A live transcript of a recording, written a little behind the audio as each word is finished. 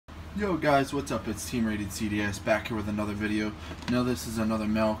Yo guys, what's up? It's Team Rated CDS back here with another video. Now this is another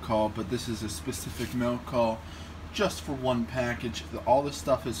mail call, but this is a specific mail call just for one package. All this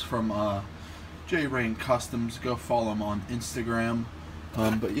stuff is from JRAIN Customs. Go follow them on Instagram.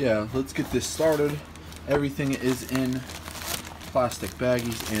 But yeah, let's get this started. Everything is in plastic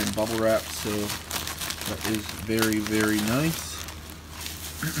baggies and bubble wrap, so that is very, very nice.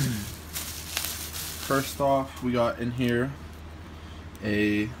 First off, we got in here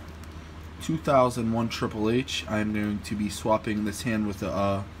a 2001 Triple H. I'm going to be swapping this hand with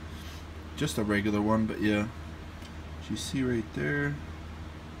a just a regular one, but yeah, as you see right there,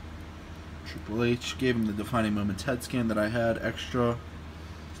 Triple H. Gave him the Defining Moments head scan that I had extra.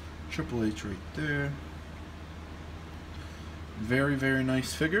 Triple H right there. Very, very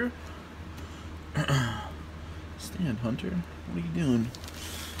nice figure. Stand, Hunter. What are you doing?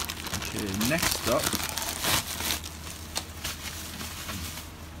 Okay, next up,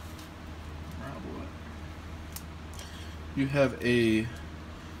 you have a,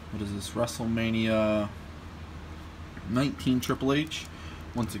 what is this, WrestleMania 19 Triple H.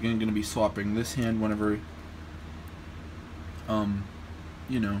 Once again, going to be swapping this hand whenever,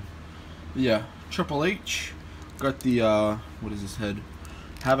 you know, yeah, Triple H. Got the, what is this head?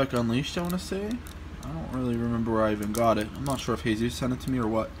 Havoc Unleashed, I want to say. I don't really remember where I even got it. I'm not sure if Jesus sent it to me or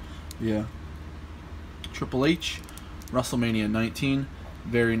what. Yeah. Triple H, WrestleMania 19.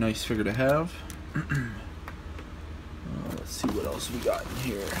 Very nice figure to have. Let's see what else we got in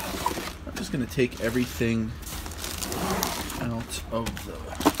here. I'm just going to take everything out of the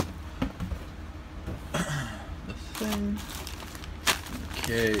thing.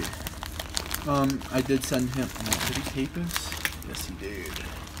 Okay. I did send him. Did he tape this? Yes, he did.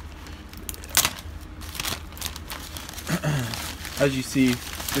 Yeah. As you see,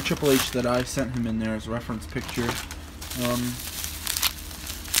 the Triple H that I sent him in there as a reference picture.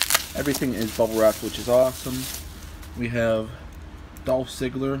 Everything is bubble wrapped, which is awesome. We have Dolph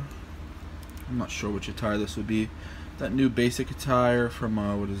Ziggler. I'm not sure which attire this would be. That new basic attire from,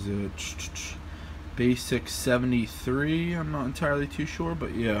 what is it? Basic 73. I'm not entirely too sure,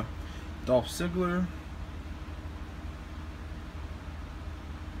 but yeah. Dolph Ziggler.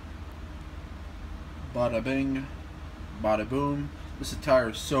 Bada bing. Bada boom. This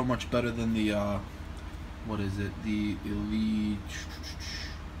attire is so much better than the, what is it? The Elite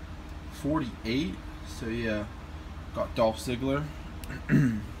 48. So yeah. Got Dolph Ziggler.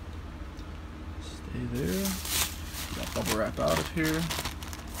 Stay there. Got bubble wrap out of here.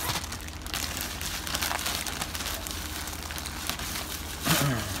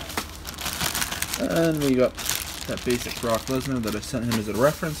 And we got that basic Brock Lesnar that I sent him as a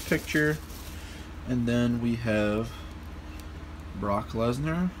reference picture. And then we have Brock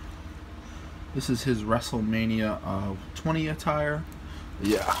Lesnar. This is his WrestleMania 20 attire.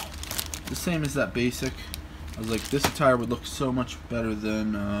 Yeah. The same as that basic. I was like, this attire would look so much better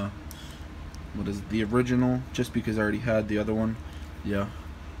than, what is it, the original, just because I already had the other one. Yeah.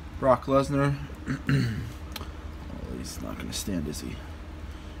 Brock Lesnar. Oh, he's not going to stand, is he?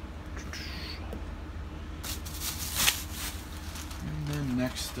 And then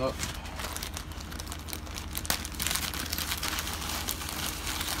next up,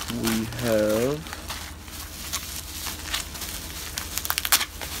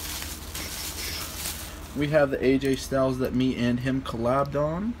 we have the AJ Styles that me and him collabed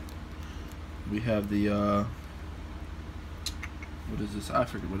on. We have the, what is this? I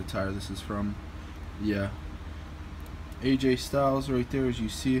forget what attire this is from. Yeah. AJ Styles right there, as you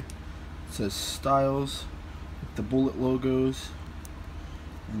see. It says Styles with the bullet logos.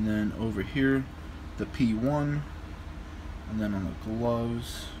 And then over here, the P1. And then on the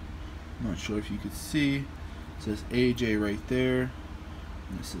gloves, I'm not sure if you could see. It says AJ right there.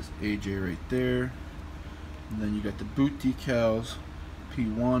 And it says AJ right there. And then you got the boot decals,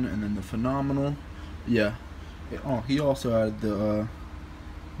 P1, and then the Phenomenal. Yeah. Oh, he also added the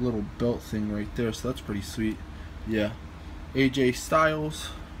little belt thing right there, so that's pretty sweet. Yeah. AJ Styles.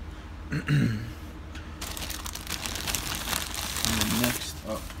 And then next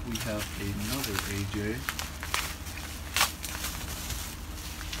up, we have another AJ.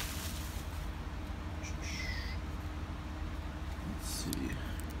 Let's see.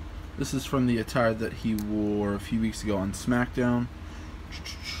 This is from the attire that he wore a few weeks ago on SmackDown.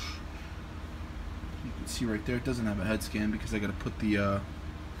 You can see right there, it doesn't have a head scan because I gotta put the, I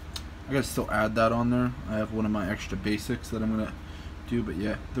gotta still add that on there. I have one of my extra basics that I'm gonna do, but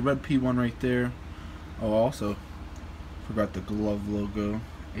yeah, the red P1 right there. Oh, also forgot the glove logo,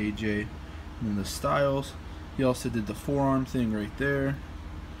 AJ, and then the Styles. He also did the forearm thing right there,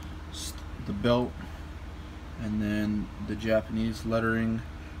 the belt, and then the Japanese lettering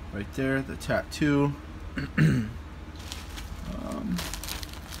right there, the tattoo. What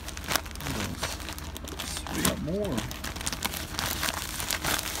else? We got more.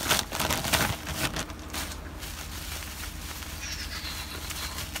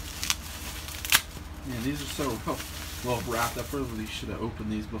 Yeah, these are so well wrapped. I probably should have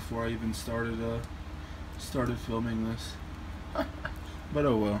opened these before I even started filming this. But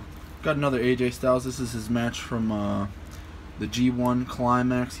oh well. Got another AJ Styles. This is his match from the G1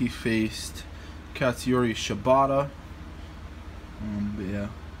 Climax. He faced Katsuyori Shibata. But yeah,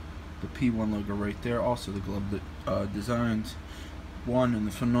 the P1 logo right there. Also the glove designs. One and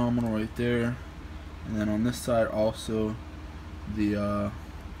the phenomenal right there. And then on this side also the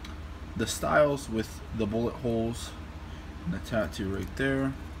Styles with the bullet holes and the tattoo right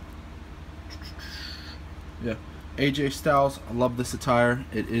there. Yeah, AJ Styles. I love this attire.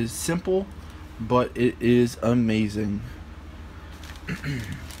 It is simple, but it is amazing. Is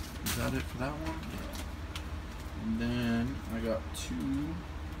that it for that one? Yeah. And then I got two.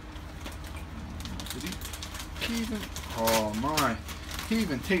 Did he even? Oh my! He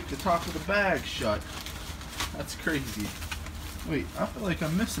even taped the top of the bag shut. That's crazy. Wait, I feel like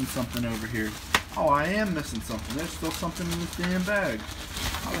I'm missing something over here. Oh, I am missing something. There's still something in this damn bag.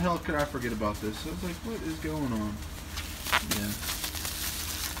 How the hell could I forget about this? I was like, what is going on? Yeah.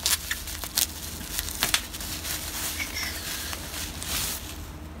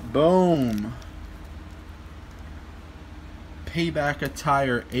 Boom. Payback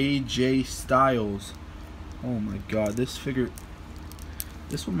attire, AJ Styles. Oh my god, this figure,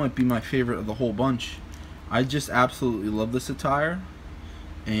 this one might be my favorite of the whole bunch. I just absolutely love this attire,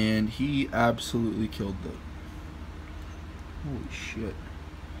 and he absolutely killed it. Holy shit.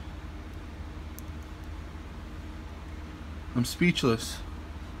 I'm speechless.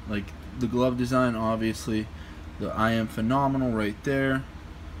 Like, the glove design, obviously. The I am phenomenal right there.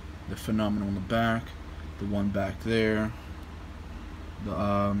 The phenomenal in the back. The one back there.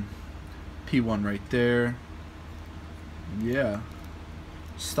 The P1 right there. Yeah.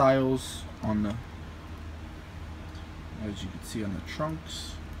 Styles on the, as you can see on the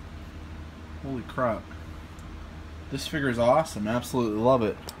trunks. Holy crap. This figure is awesome. Absolutely love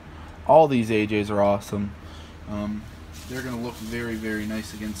it. All these AJs are awesome. They're going to look very, very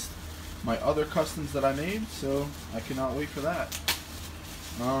nice against my other customs that I made, so I cannot wait for that.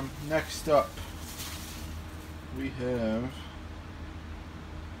 Next up, we have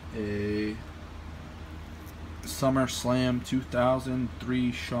a SummerSlam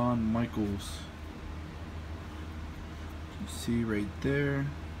 2003 Shawn Michaels. You see right there.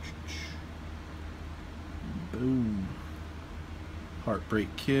 Boom.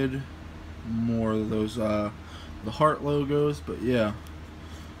 Heartbreak Kid. More of those the heart logos, but yeah.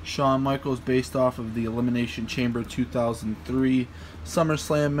 Shawn Michaels based off of the Elimination Chamber 2003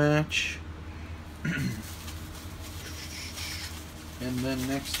 SummerSlam match. And then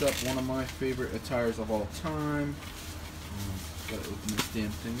next up, one of my favorite attires of all time. Gotta open this damn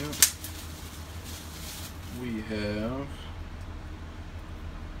thing up. We have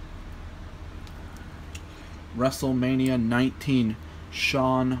WrestleMania 19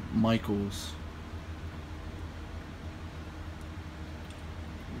 Shawn Michaels.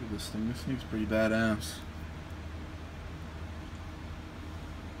 Look at this thing. This thing's pretty badass.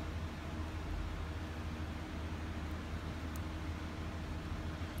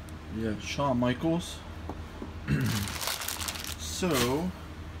 Yeah, Shawn Michaels. So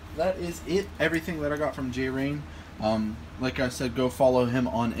that is it. Everything that I got from JRAIN. Like I said, go follow him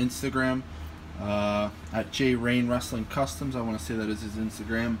on Instagram at JRAIN Wrestling Customs. I want to say that is his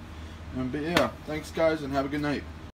Instagram. But yeah, thanks guys, and have a good night.